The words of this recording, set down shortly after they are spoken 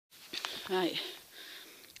Right,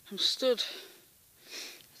 I'm stood,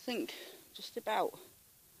 I think, just about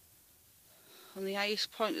on the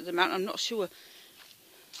highest point of the mountain. I'm not sure.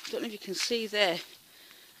 I don't know if you can see there.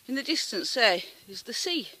 In the distance there is the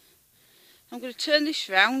sea. I'm going to turn this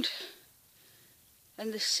round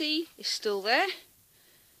and the sea is still there.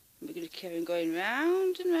 And we're going to carry on going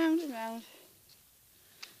round and round and round.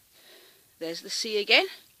 There's the sea again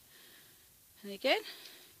and again.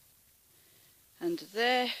 And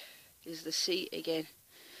there is the sea again.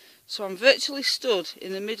 So I'm virtually stood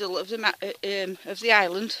in the middle of the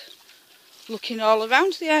island, looking all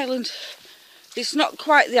around the island. It's not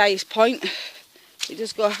quite the highest point, it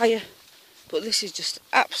does go higher, but this is just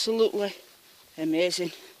absolutely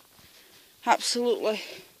amazing. Absolutely.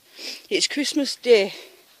 It's Christmas Day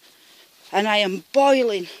and I am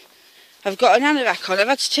boiling. I've got an anorak on. I've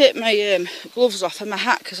had to take my gloves off and my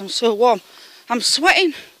hat because I'm so warm. I'm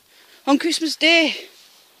sweating on Christmas Day.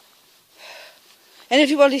 And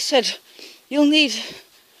everybody said, you'll need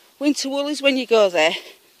winter woolies when you go there.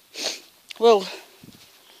 Well,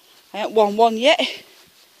 I haven't worn one yet.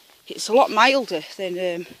 It's a lot milder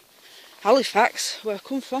than Halifax, where I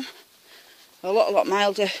come from. A lot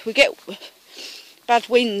milder. We get bad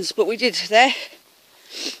winds, but we did there.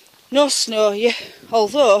 No snow here,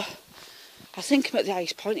 although I think I'm at the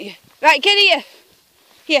highest point here. Right, get here!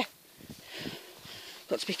 Here.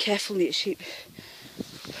 Got to be careful near sheep.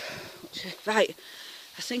 Right,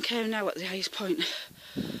 I think I am now at the highest point.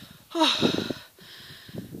 Oh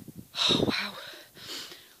wow.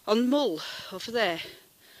 On Mull, over there,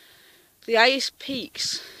 the highest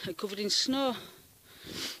peaks are covered in snow.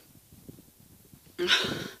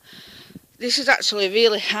 This is actually a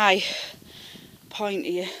really high point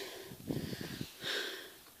here.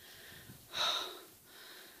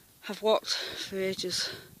 I've walked for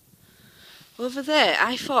ages. Over there,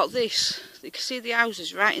 I thought this, you can see the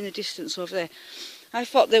houses right in the distance over there. I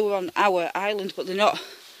thought they were on our island, but they're not.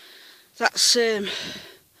 That's, I'm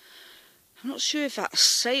not sure if that's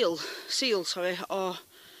seal, or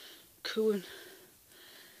Coon.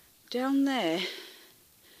 Down there,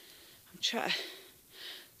 I'm trying,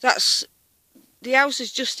 that's, the house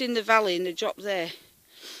is just in the valley, and the drop there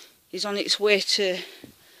is on its way to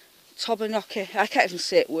Tobernocky. I can't even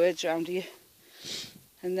say words around here.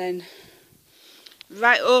 And then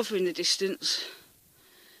right over in the distance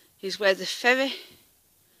is where the ferry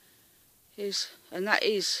is, and that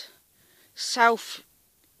is South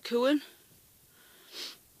Coon.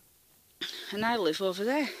 And I live over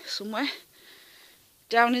there somewhere,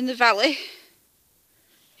 down in the valley.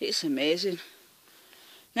 It's amazing.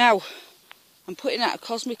 Now, I'm putting out a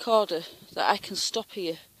cosmic order that I can stop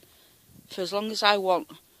here for as long as I want,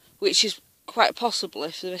 which is quite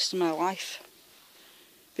possibly for the rest of my life,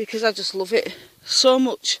 because I just love it so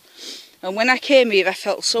much. And when I came here, I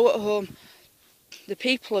felt so at home. The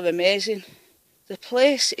people are amazing. The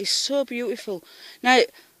place is so beautiful. Now,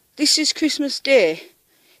 this is Christmas Day.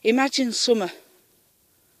 Imagine summer.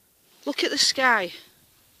 Look at the sky.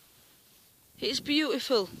 It's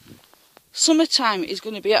beautiful. Summertime is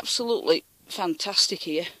going to be absolutely fantastic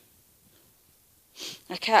here.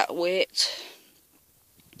 I can't wait.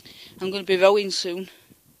 I'm going to be rowing soon.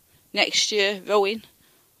 Next year, rowing.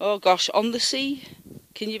 Oh gosh, on the sea.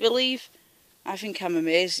 Can you believe? I think I'm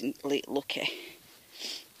amazingly lucky.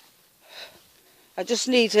 I just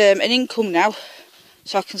need an income now,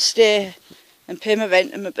 so I can stay and pay my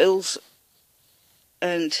rent and my bills,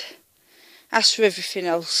 and as for everything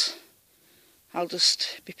else, I'll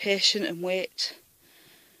just be patient and wait.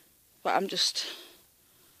 But I'm just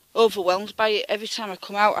overwhelmed by it. Every time I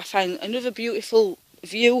come out, I find another beautiful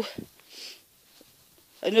view,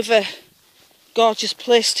 another gorgeous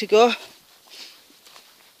place to go.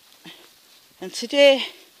 And today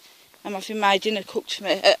I'm having my dinner cooked for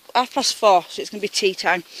me at 4:30, so it's going to be tea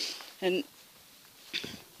time. And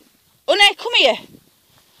Unai, come here.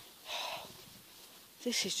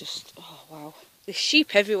 This is just, oh wow. There's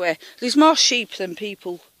sheep everywhere. There's more sheep than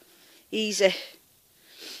people. Easy.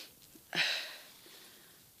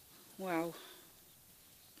 Wow.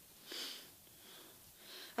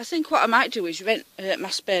 I think what I might do is rent my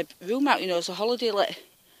spare room out, you know, as a holiday let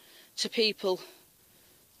to people.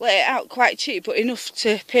 Let it out quite cheap, but enough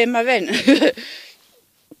to pay my rent.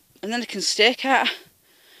 And then I can stay, can't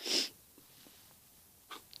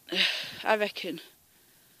I reckon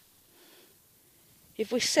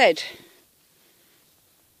if we said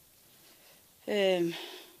 100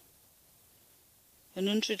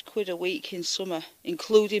 quid a week in summer,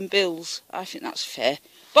 including bills, I think that's fair.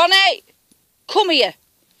 Bonnie, come here.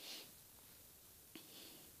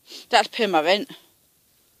 That'd pay my rent.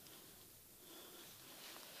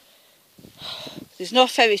 There's no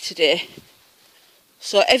ferry today,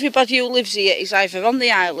 So everybody who lives here is either on the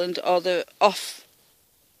island or they're off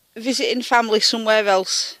visiting family somewhere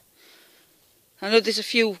else. I know there's a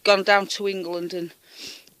few gone down to England, and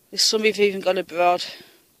there's some who've even gone abroad.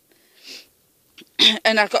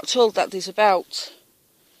 And I got told that there's about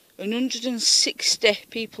 160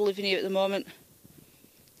 people living here at the moment.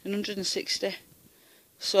 160.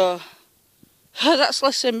 So that's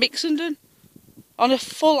less than Mixenden on a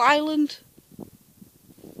full island.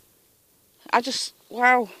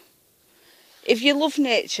 Wow. If you love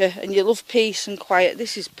nature and you love peace and quiet,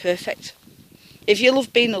 this is perfect. If you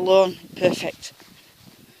love being alone, perfect.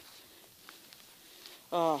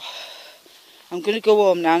 Oh, I'm going to go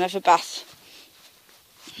home now and have a bath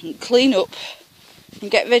and clean up and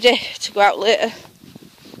get ready to go out later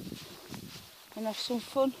and have some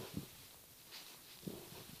fun.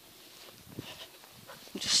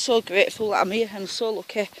 I'm just so grateful that I'm here and so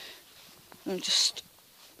lucky. I'm just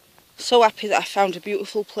so happy that I found a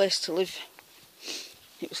beautiful place to live.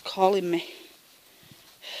 It was calling me.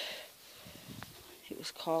 It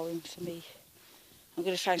was calling for me. I'm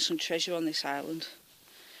going to find some treasure on this island.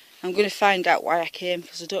 I'm going to find out why I came,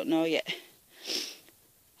 because I don't know yet.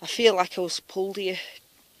 I feel like I was pulled here.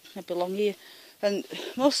 I belong here. And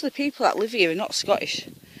most of the people that live here are not Scottish.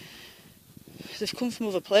 They've come from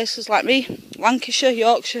other places like me, Lancashire,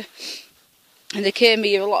 Yorkshire. And they came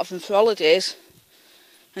here, a lot of them for holidays,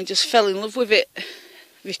 and just fell in love with it,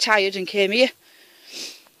 retired and came here.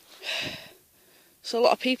 So a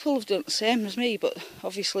lot of people have done the same as me, but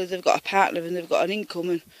obviously they've got a partner and they've got an income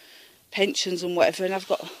and pensions and whatever, and I've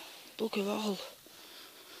got bugger all.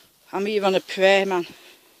 I'm here on a prayer, man.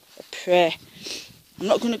 A prayer. I'm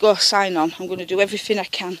not going to go sign on. I'm going to do everything I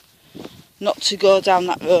can not to go down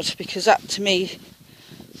that road, because that to me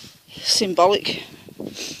is symbolic.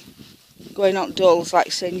 Going on dole's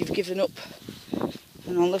like saying you've given up,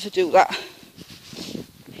 and I'll never do that.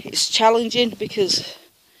 It's challenging because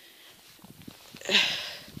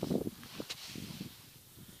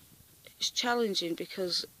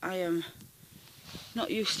I am not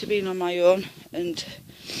used to being on my own, and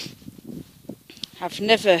I've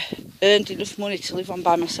never earned enough money to live on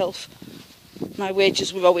by myself. My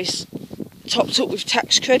wages were always topped up with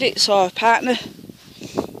tax credits or a partner.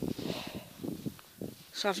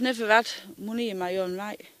 So I've never had money in my own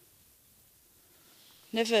right.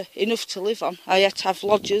 Never enough to live on. I had to have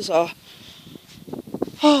lodgers or...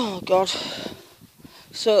 Oh God.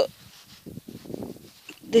 So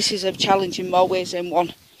this is a challenge in more ways than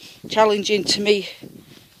one. Challenging to me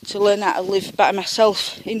to learn how to live by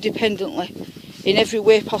myself independently in every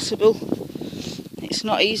way possible. It's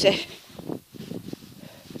not easy.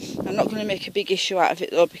 I'm not going to make a big issue out of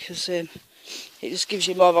it though, because it just gives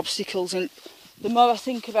you more obstacles, and the more I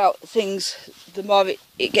think about things, the more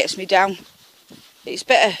it gets me down. It's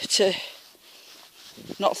better to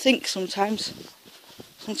not think sometimes.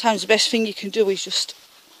 Sometimes the best thing you can do is just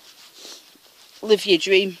live your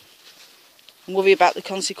dream and worry about the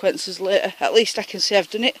consequences later. At least I can say I've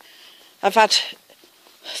done it. I've had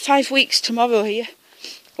 5 weeks tomorrow here.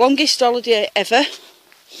 Longest holiday ever.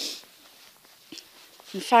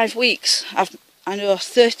 In 5 weeks, I know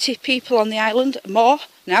 30 people on the island, more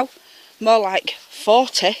now, more like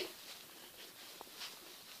 40.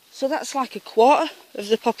 So that's like a quarter of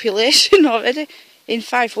the population already in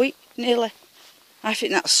 5 weeks, nearly. I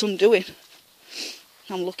think that's some doing.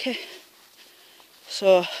 I'm lucky.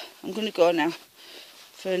 So I'm going to go now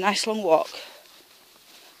for a nice long walk.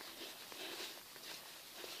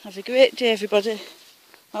 Have a great day, everybody.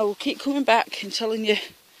 I will keep coming back and telling you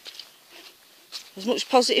as much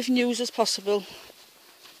positive news as possible.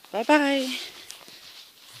 Bye bye.